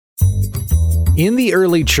In the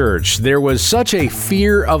early church, there was such a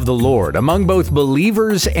fear of the Lord among both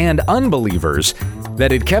believers and unbelievers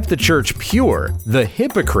that it kept the church pure. The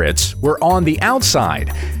hypocrites were on the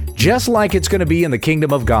outside, just like it's going to be in the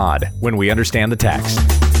kingdom of God when we understand the text.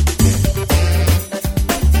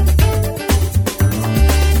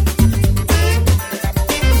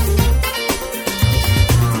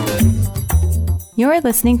 You're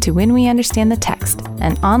listening to When We Understand the Text,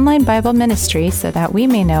 an online Bible ministry so that we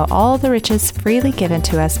may know all the riches freely given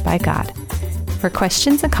to us by God. For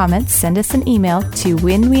questions and comments, send us an email to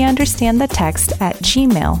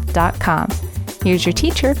whenweunderstandthetext@gmail.com. Here's your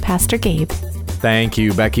teacher, Pastor Gabe. Thank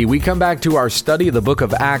you, Becky. We come back to our study of the book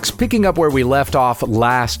of Acts, picking up where we left off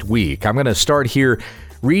last week. I'm going to start here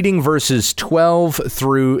reading verses 12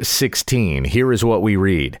 through 16. Here is what we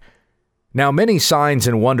read. Now many signs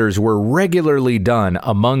and wonders were regularly done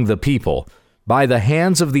among the people by the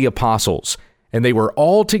hands of the apostles, and they were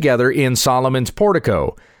all together in Solomon's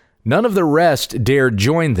portico. None of the rest dared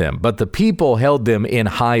join them, but the people held them in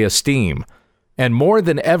high esteem. And more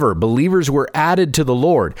than ever, believers were added to the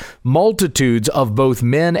Lord, multitudes of both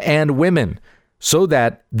men and women, so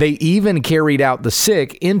that they even carried out the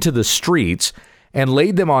sick into the streets and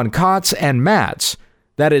laid them on cots and mats,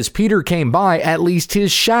 that as Peter came by, at least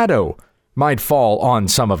his shadow might fall on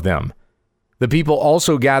some of them. The people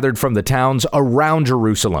also gathered from the towns around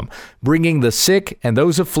Jerusalem, bringing the sick and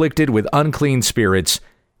those afflicted with unclean spirits,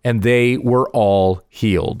 and they were all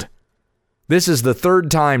healed. This is the third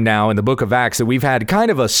time now in the book of Acts that we've had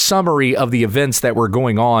kind of a summary of the events that were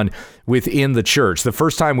going on within the church. The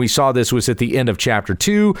first time we saw this was at the end of chapter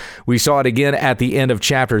 2. We saw it again at the end of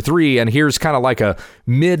chapter 3. And here's kind of like a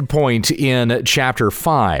midpoint in chapter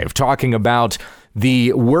 5, talking about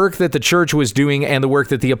the work that the church was doing and the work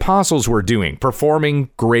that the apostles were doing, performing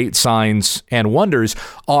great signs and wonders,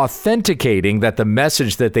 authenticating that the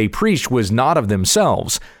message that they preached was not of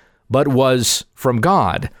themselves, but was from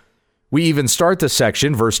God. We even start the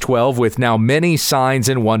section, verse 12, with now many signs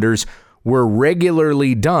and wonders were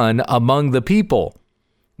regularly done among the people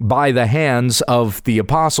by the hands of the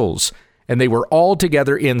apostles, and they were all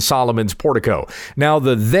together in Solomon's portico. Now,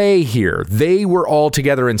 the they here, they were all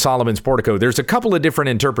together in Solomon's portico. There's a couple of different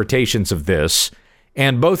interpretations of this,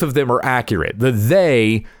 and both of them are accurate. The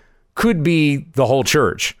they could be the whole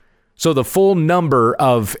church. So the full number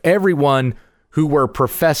of everyone who were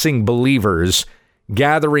professing believers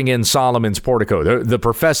gathering in Solomon's portico, the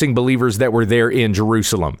professing believers that were there in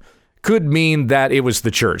Jerusalem, could mean that it was the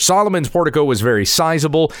church. Solomon's portico was very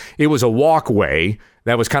sizable. It was a walkway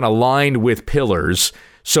that was kind of lined with pillars,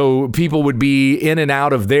 so people would be in and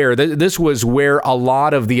out of there. This was where a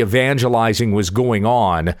lot of the evangelizing was going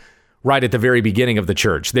on right at the very beginning of the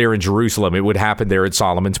church. There in Jerusalem, it would happen there at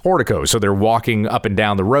Solomon's portico. So they're walking up and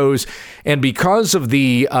down the rows, and because of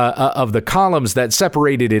the columns that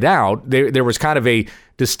separated it out, there was kind of a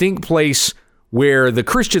distinct place where the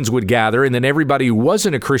Christians would gather, and then everybody who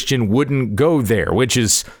wasn't a Christian wouldn't go there, which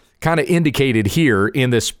is kind of indicated here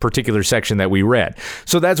in this particular section that we read.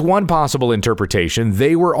 So that's one possible interpretation.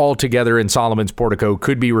 They were all together in Solomon's portico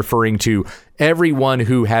could be referring to everyone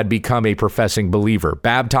who had become a professing believer,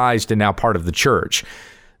 baptized and now part of the church.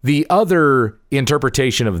 The other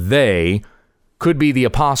interpretation of they could be the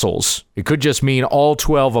apostles. It could just mean all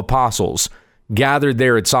 12 apostles gathered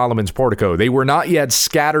there at Solomon's portico. They were not yet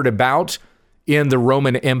scattered about in the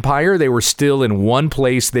Roman Empire. They were still in one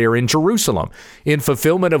place there in Jerusalem, in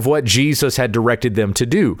fulfillment of what Jesus had directed them to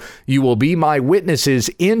do. You will be my witnesses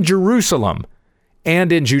in Jerusalem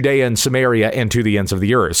and in Judea and Samaria and to the ends of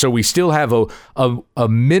the earth. So we still have a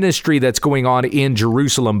ministry that's going on in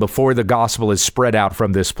Jerusalem before the gospel is spread out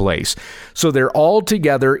from this place. So they're all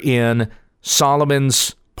together in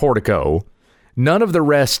Solomon's portico. None of the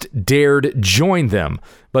rest dared join them,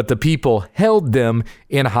 but the people held them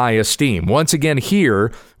in high esteem. Once again, here,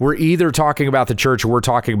 we're either talking about the church or we're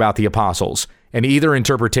talking about the apostles, and either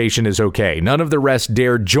interpretation is okay. None of the rest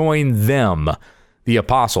dared join them, the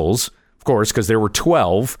apostles, of course, because there were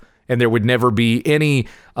 12, and there would never be any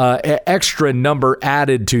extra number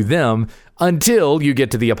added to them until you get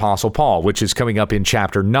to the Apostle Paul, which is coming up in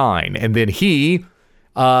chapter 9. And then he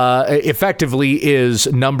effectively is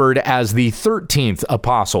numbered as the 13th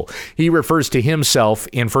apostle. He refers to himself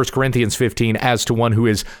in 1 Corinthians 15 as to one who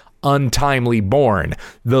is untimely born,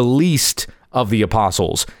 the least of the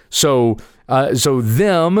apostles. So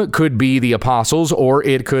them could be the apostles, or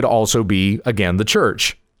it could also be, again, the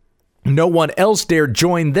church. No one else dared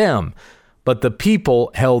join them, but the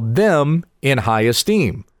people held them in high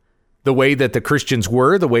esteem. The way that the Christians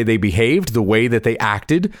were, the way they behaved, the way that they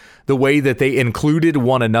acted, the way that they included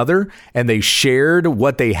one another and they shared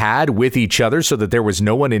what they had with each other so that there was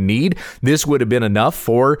no one in need. This would have been enough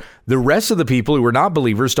for the rest of the people who were not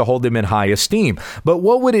believers to hold them in high esteem. But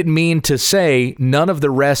what would it mean to say none of the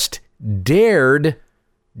rest dared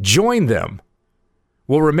join them?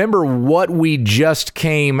 Well, remember what we just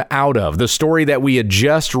came out of, the story that we had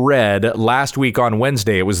just read last week on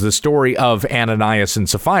Wednesday. It was the story of Ananias and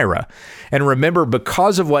Sapphira. And remember,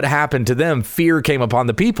 because of what happened to them, fear came upon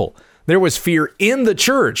the people. There was fear in the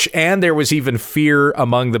church, and there was even fear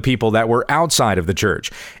among the people that were outside of the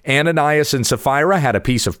church. Ananias and Sapphira had a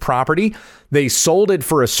piece of property. They sold it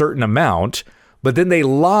for a certain amount, but then they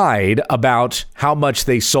lied about how much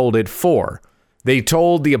they sold it for. They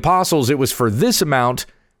told the apostles it was for this amount.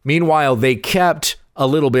 Meanwhile, they kept a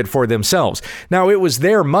little bit for themselves. Now, it was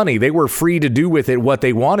their money. They were free to do with it what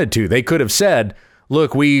they wanted to. They could have said,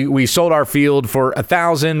 look, we sold our field for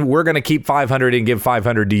 1,000. We're going to keep 500 and give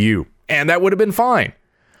 500 to you. And that would have been fine.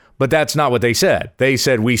 But that's not what they said. They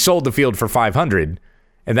said, we sold the field for 500.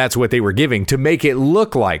 And that's what they were giving to make it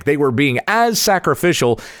look like they were being as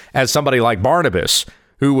sacrificial as somebody like Barnabas,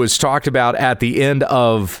 who was talked about at the end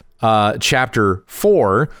of chapter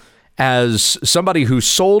 4 as somebody who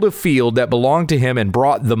sold a field that belonged to him and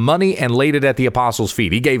brought the money and laid it at the apostles'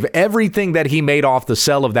 feet. He gave everything that he made off the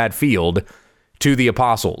sale of that field to the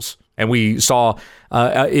apostles. And we saw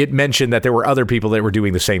it mentioned that there were other people that were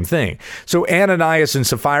doing the same thing. So Ananias and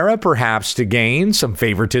Sapphira, perhaps to gain some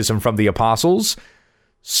favoritism from the apostles,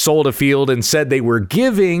 sold a field and said they were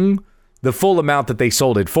giving the full amount that they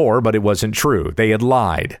sold it for, but it wasn't true. They had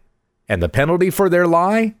lied. And the penalty for their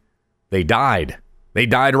lie? They died. They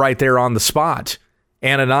died right there on the spot.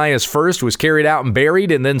 Ananias first was carried out and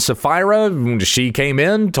buried, and then Sapphira, she came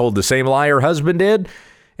in, told the same lie her husband did,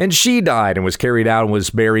 and she died and was carried out and was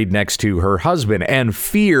buried next to her husband. And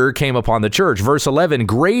fear came upon the church. Verse 11,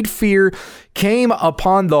 great fear came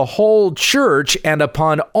upon the whole church and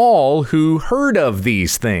upon all who heard of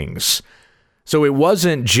these things. So it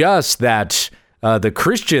wasn't just that the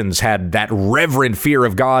Christians had that reverent fear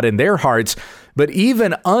of God in their hearts, but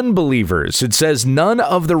even unbelievers. It says none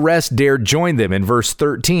of the rest dared join them in verse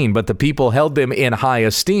 13, but the people held them in high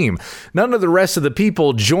esteem. None of the rest of the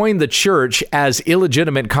people joined the church as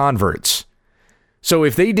illegitimate converts. So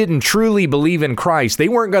if they didn't truly believe in Christ, they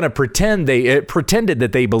weren't going to pretended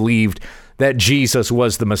that they believed that Jesus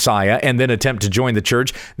was the Messiah and then attempt to join the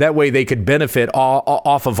church. That way they could benefit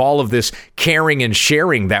off of all of this caring and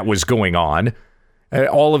sharing that was going on.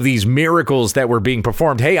 All of these miracles that were being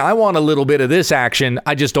performed. Hey, I want a little bit of this action.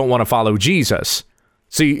 I just don't want to follow Jesus.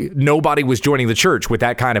 See, nobody was joining the church with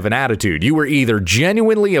that kind of an attitude. You were either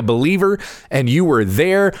genuinely a believer and you were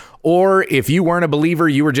there, or if you weren't a believer,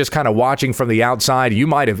 you were just kind of watching from the outside. You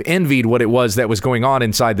might have envied what it was that was going on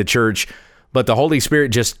inside the church, but the Holy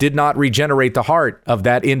Spirit just did not regenerate the heart of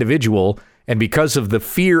that individual. And because of the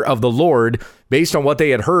fear of the Lord, based on what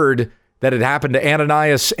they had heard that had happened to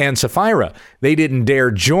Ananias and Sapphira, they didn't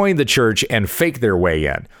dare join the church and fake their way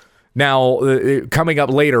in. Now, coming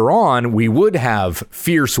up later on, we would have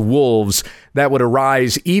fierce wolves that would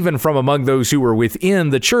arise even from among those who were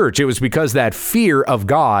within the church. It was because that fear of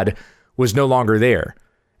God was no longer there.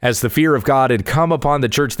 As the fear of God had come upon the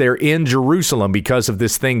church there in Jerusalem because of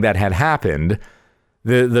this thing that had happened,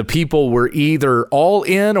 the people were either all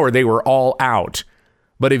in or they were all out.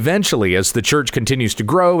 But eventually, as the church continues to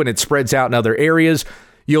grow and it spreads out in other areas,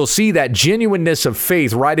 you'll see that genuineness of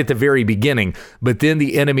faith right at the very beginning. But then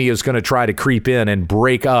the enemy is going to try to creep in and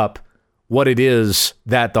break up what it is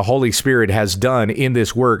that the Holy Spirit has done in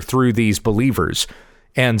this work through these believers.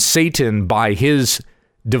 And Satan, by his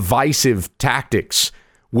divisive tactics,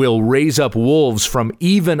 will raise up wolves from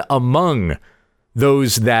even among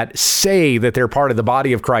those that say that they're part of the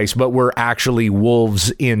body of Christ, but were actually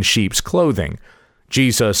wolves in sheep's clothing.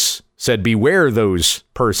 Jesus said, beware those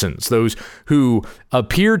persons, those who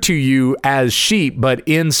appear to you as sheep, but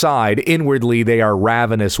inwardly, they are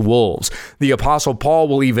ravenous wolves. The Apostle Paul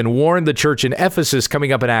will even warn the church in Ephesus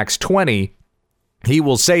coming up in Acts 20. He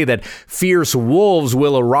will say that fierce wolves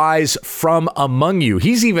will arise from among you.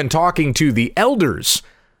 He's even talking to the elders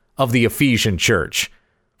of the Ephesian church.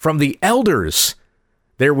 From the elders,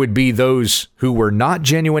 there would be those who were not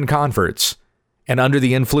genuine converts, and under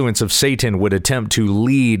the influence of Satan would attempt to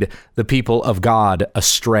lead the people of God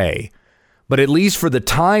astray. But at least for the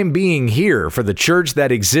time being here, for the church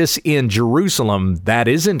that exists in Jerusalem, that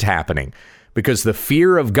isn't happening, because the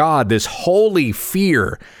fear of God, this holy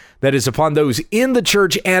fear that is upon those in the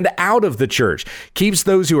church and out of the church, keeps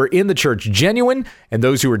those who are in the church genuine, and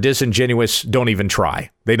those who are disingenuous don't even try.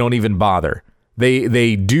 They don't even bother.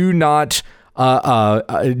 They do not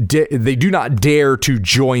they do not dare to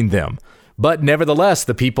join them. But nevertheless,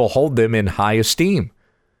 the people hold them in high esteem.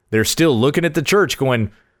 They're still looking at the church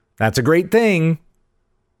going, that's a great thing.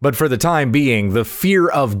 But for the time being, the fear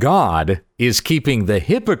of God is keeping the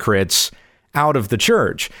hypocrites out of the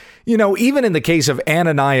church. You know, even in the case of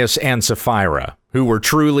Ananias and Sapphira, who were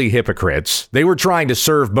truly hypocrites, they were trying to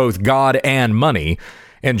serve both God and money.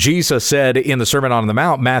 And Jesus said in the Sermon on the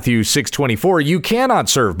Mount, Matthew 6:24, you cannot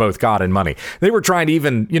serve both God and money. They were trying to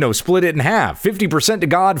even, split it in half, 50% to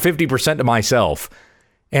God, 50% to myself.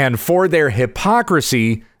 And for their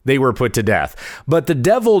hypocrisy, they were put to death. But the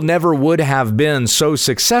devil never would have been so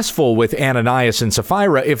successful with Ananias and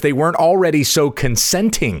Sapphira if they weren't already so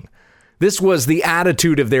consenting. This was the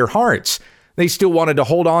attitude of their hearts. They still wanted to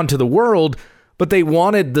hold on to the world, but they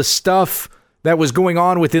wanted the stuff that was going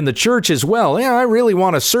on within the church as well. Yeah, I really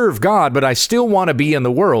want to serve God, but I still want to be in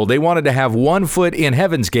the world. They wanted to have 1 foot in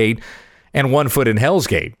heaven's gate and 1 foot in hell's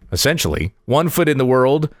gate, essentially. 1 foot in the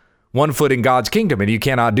world, 1 foot in God's kingdom, and you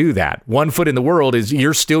cannot do that. 1 foot in the world is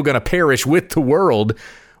you're still going to perish with the world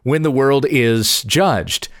when the world is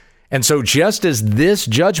judged. And so just as this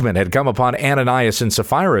judgment had come upon Ananias and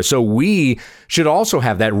Sapphira, so we should also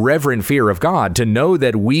have that reverent fear of God to know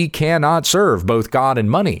that we cannot serve both God and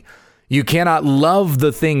money. You cannot love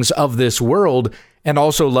the things of this world and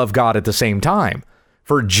also love God at the same time.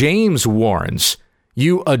 For James warns,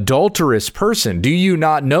 you adulterous person, do you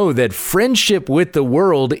not know that friendship with the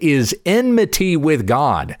world is enmity with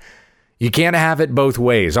God? You can't have it both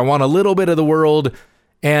ways. I want a little bit of the world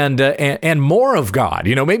and more of God.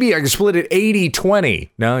 Maybe I can split it 80-20.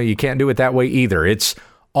 No, you can't do it that way either. It's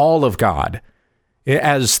all of God.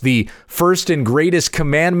 As the first and greatest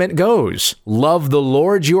commandment goes, love the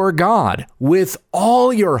Lord your God with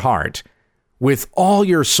all your heart, with all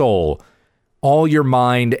your soul, all your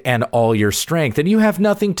mind, and all your strength. And you have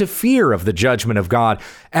nothing to fear of the judgment of God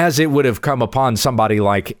as it would have come upon somebody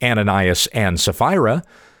like Ananias and Sapphira.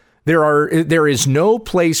 There is no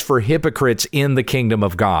place for hypocrites in the kingdom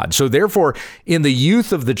of God. So therefore, in the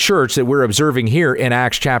youth of the church that we're observing here in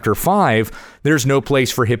Acts chapter 5, there's no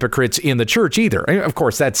place for hypocrites in the church either. And of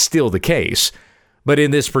course, that's still the case. But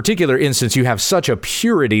in this particular instance, you have such a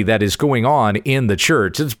purity that is going on in the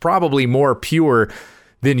church. It's probably more pure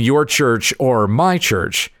than your church or my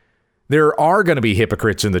church. There are going to be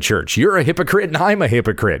hypocrites in the church. You're a hypocrite and I'm a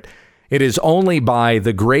hypocrite. It is only by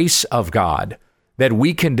the grace of God that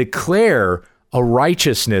we can declare a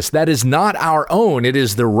righteousness that is not our own. It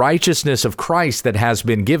is the righteousness of Christ that has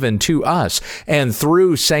been given to us. And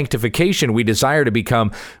through sanctification, we desire to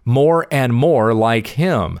become more and more like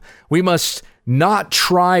him. We must not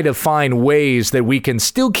try to find ways that we can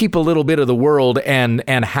still keep a little bit of the world and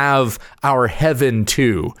have our heaven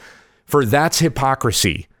too. For that's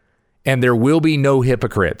hypocrisy. And there will be no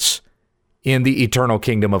hypocrites in the eternal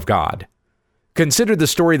kingdom of God. Consider the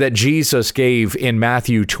story that Jesus gave in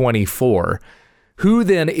Matthew 24. Who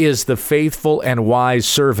then is the faithful and wise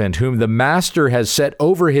servant whom the master has set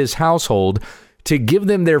over his household to give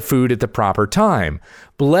them their food at the proper time?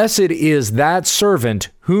 Blessed is that servant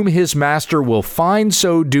whom his master will find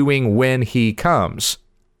so doing when he comes.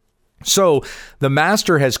 So the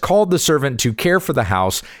master has called the servant to care for the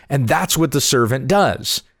house, and that's what the servant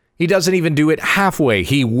does. He doesn't even do it halfway.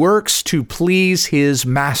 He works to please his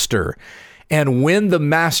master. And when the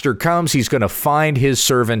master comes, he's going to find his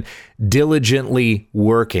servant diligently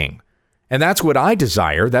working. And that's what I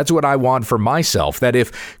desire. That's what I want for myself, that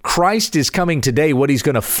if Christ is coming today, what he's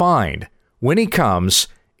going to find when he comes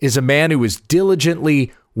is a man who is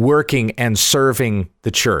diligently working and serving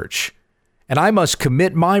the church. And I must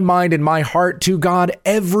commit my mind and my heart to God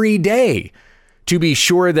every day to be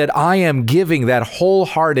sure that I am giving that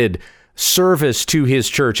wholehearted service to his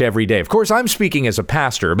church every day. Of course, I'm speaking as a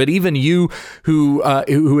pastor, but even you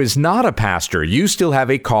who is not a pastor, you still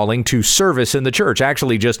have a calling to service in the church. I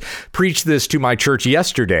actually just preached this to my church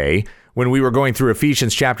yesterday when we were going through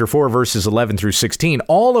Ephesians chapter 4, verses 11 through 16.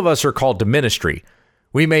 All of us are called to ministry.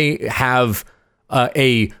 We may have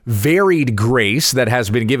a varied grace that has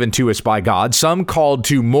been given to us by God, some called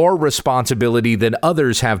to more responsibility than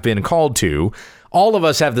others have been called to. All of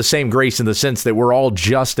us have the same grace in the sense that we're all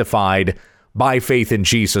justified by faith in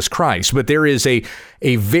Jesus Christ. But there is a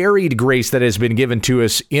varied grace that has been given to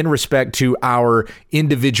us in respect to our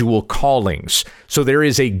individual callings. So there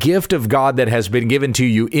is a gift of God that has been given to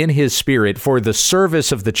you in his Spirit for the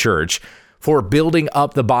service of the church, for building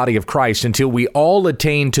up the body of Christ until we all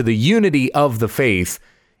attain to the unity of the faith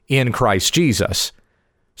in Christ Jesus.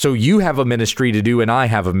 So you have a ministry to do and I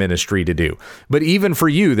have a ministry to do. But even for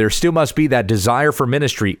you, there still must be that desire for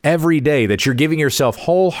ministry every day, that you're giving yourself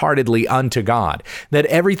wholeheartedly unto God, that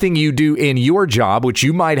everything you do in your job, which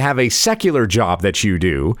you might have a secular job that you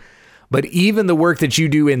do, but even the work that you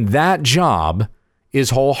do in that job is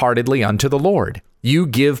wholeheartedly unto the Lord. You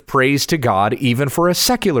give praise to God even for a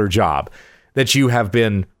secular job that you have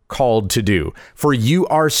been called to do, for you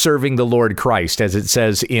are serving the Lord Christ, as it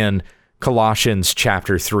says in Colossians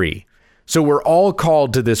chapter 3. So we're all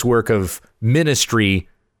called to this work of ministry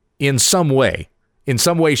in some way,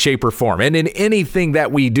 shape, or form. And in anything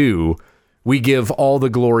that we do, we give all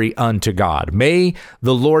the glory unto God. May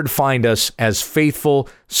the Lord find us as faithful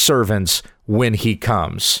servants when he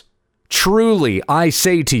comes. Truly, I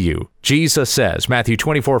say to you, Jesus says, Matthew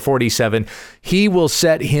 24:47, he will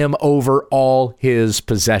set him over all his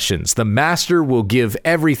possessions. The master will give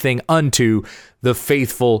everything unto the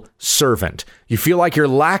faithful servant. You feel like you're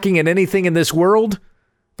lacking in anything in this world?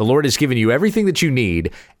 The Lord has given you everything that you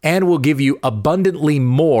need and will give you abundantly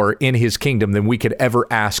more in his kingdom than we could ever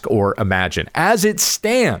ask or imagine. As it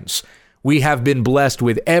stands, we have been blessed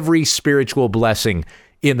with every spiritual blessing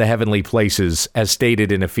in the heavenly places, as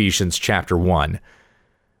stated in Ephesians chapter 1.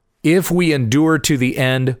 If we endure to the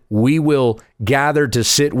end, we will gather to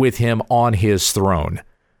sit with him on his throne.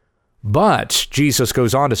 But Jesus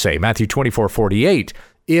goes on to say, Matthew 24:48,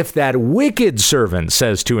 if that wicked servant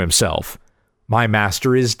says to himself, my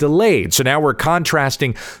master is delayed. So now we're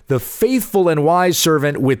contrasting the faithful and wise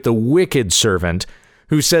servant with the wicked servant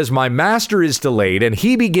who says, my master is delayed, and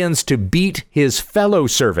he begins to beat his fellow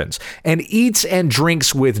servants and eats and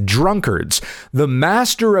drinks with drunkards. The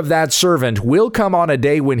master of that servant will come on a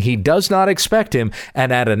day when he does not expect him,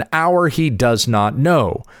 and at an hour he does not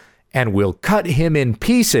know, and will cut him in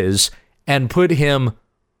pieces and put him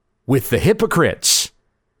with the hypocrites.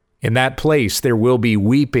 In that place there will be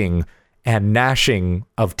weeping and gnashing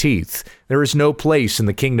of teeth. There is no place in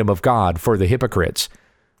the kingdom of God for the hypocrites.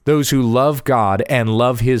 Those who love God and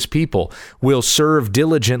love his people will serve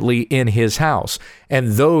diligently in his house.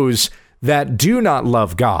 And those that do not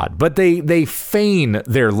love God, but they feign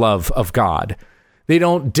their love of God. They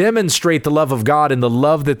don't demonstrate the love of God and the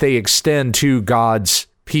love that they extend to God's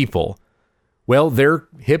people. Well, they're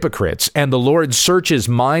hypocrites, and the Lord searches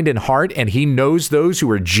mind and heart, and he knows those who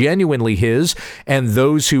are genuinely his and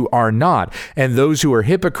those who are not. And those who are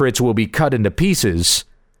hypocrites will be cut into pieces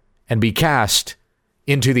and be cast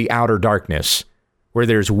into the outer darkness, where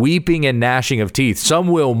there's weeping and gnashing of teeth. Some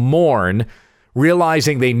will mourn,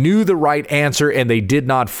 realizing they knew the right answer and they did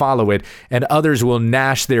not follow it, and others will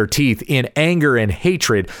gnash their teeth in anger and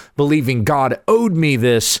hatred, believing God owed me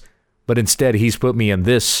this, but instead he's put me in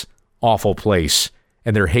this awful place,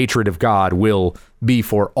 and their hatred of God will be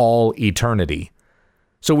for all eternity.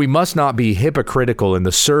 So we must not be hypocritical in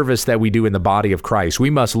the service that we do in the body of Christ. We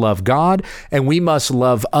must love God, and we must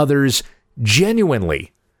love others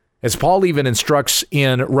genuinely. As Paul even instructs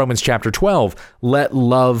in Romans chapter 12, let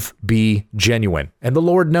love be genuine. And the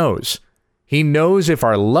Lord knows. He knows if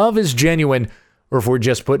our love is genuine or if we're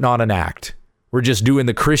just putting on an act. We're just doing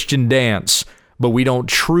the Christian dance, but we don't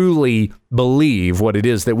truly believe what it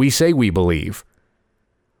is that we say we believe.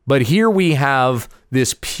 But here we have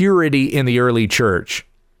this purity in the early church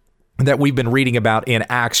that we've been reading about in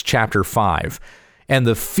Acts chapter 5. And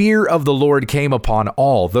the fear of the Lord came upon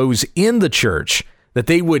all those in the church, that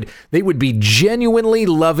they would be genuinely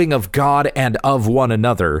loving of God and of one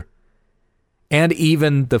another, and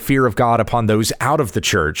even the fear of God upon those out of the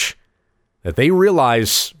church, that they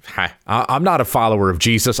realize, I'm not a follower of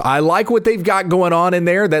Jesus. I like what they've got going on in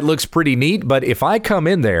there. That looks pretty neat. But if I come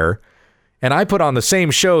in there and I put on the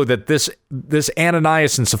same show that this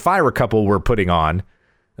Ananias and Sapphira couple were putting on,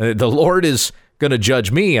 the Lord is going to judge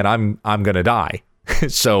me, and I'm going to die.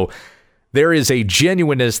 So there is a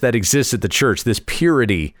genuineness that exists at the church, this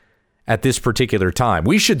purity at this particular time.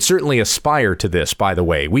 We should certainly aspire to this, by the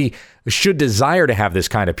way. We should desire to have this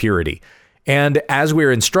kind of purity. And as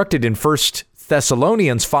we're instructed in 1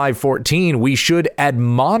 Thessalonians 5:14, we should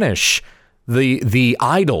admonish the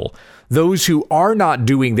idle, those who are not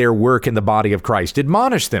doing their work in the body of Christ.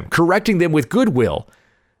 Admonish them, correcting them with goodwill,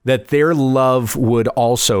 that their love would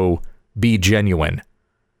also be genuine.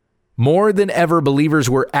 More than ever, believers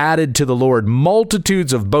were added to the Lord,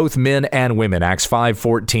 multitudes of both men and women, Acts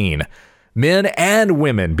 5:14. Men and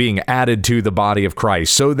women being added to the body of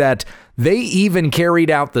Christ, so that they even carried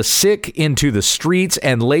out the sick into the streets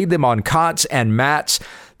and laid them on cots and mats,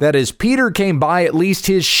 that as Peter came by, at least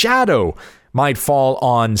his shadow might fall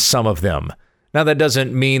on some of them. Now, that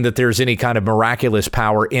doesn't mean that there's any kind of miraculous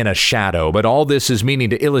power in a shadow, but all this is meaning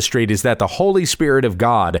to illustrate is that the Holy Spirit of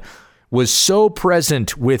God was so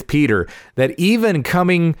present with Peter that even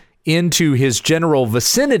coming into his general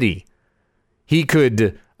vicinity, he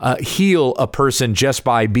could heal a person just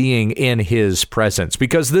by being in his presence,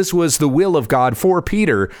 because this was the will of God for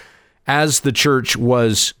Peter as the church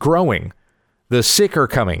was growing. The sick are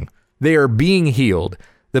coming. They are being healed.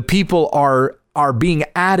 The people are being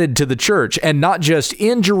added to the church, and not just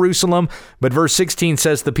in Jerusalem, but verse 16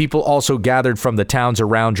 says the people also gathered from the towns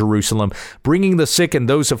around Jerusalem, bringing the sick and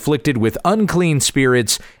those afflicted with unclean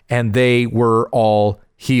spirits, and they were all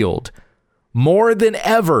healed. More than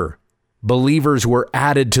ever, believers were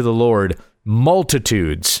added to the Lord,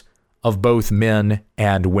 multitudes of both men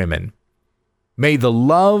and women. May the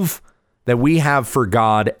love that we have for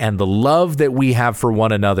God and the love that we have for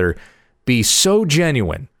one another be so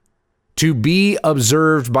genuine to be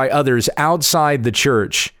observed by others outside the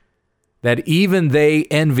church that even they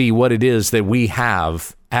envy what it is that we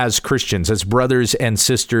have as Christians, as brothers and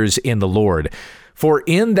sisters in the Lord. For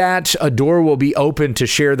in that, a door will be open to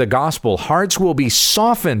share the gospel. Hearts will be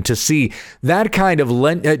softened to see that kind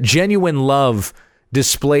of genuine love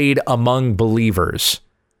displayed among believers,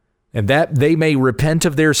 and that they may repent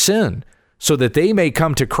of their sin so that they may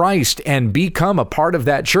come to Christ and become a part of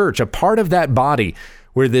that church, a part of that body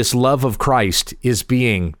where this love of Christ is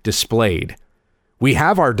being displayed. We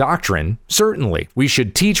have our doctrine, certainly. We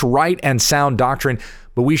should teach right and sound doctrine,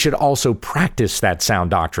 but we should also practice that sound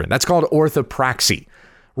doctrine. That's called orthopraxy.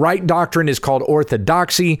 Right doctrine is called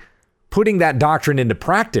orthodoxy, putting that doctrine into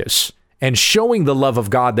practice and showing the love of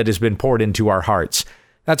God that has been poured into our hearts.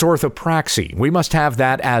 That's orthopraxy. We must have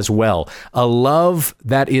that as well. A love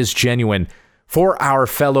that is genuine for our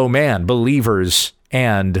fellow man, believers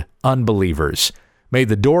and unbelievers. May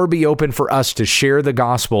the door be open for us to share the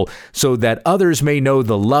gospel so that others may know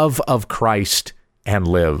the love of Christ and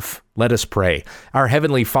live. Let us pray. Our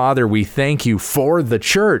Heavenly Father, we thank you for the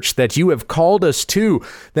church that you have called us to,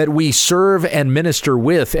 that we serve and minister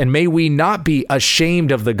with, and may we not be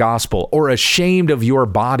ashamed of the gospel or ashamed of your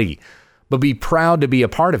body, but be proud to be a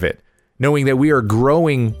part of it, knowing that we are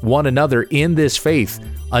growing one another in this faith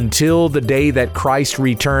until the day that Christ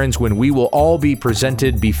returns, when we will all be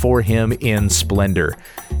presented before him in splendor.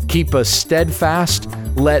 Keep us steadfast.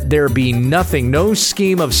 Let there be nothing, no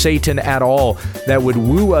scheme of Satan at all that would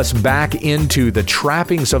woo us back into the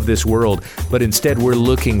trappings of this world, but instead we're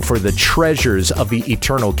looking for the treasures of the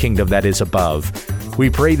eternal kingdom that is above. We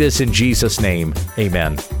pray this in Jesus' name.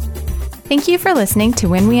 Amen. Thank you for listening to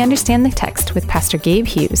When We Understand the Text with Pastor Gabe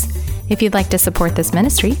Hughes. If you'd like to support this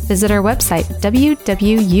ministry, visit our website, www.utt.com,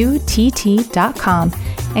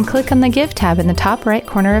 and click on the Give tab in the top right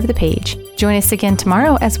corner of the page. Join us again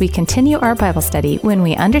tomorrow as we continue our Bible study when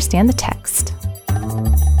we understand the text.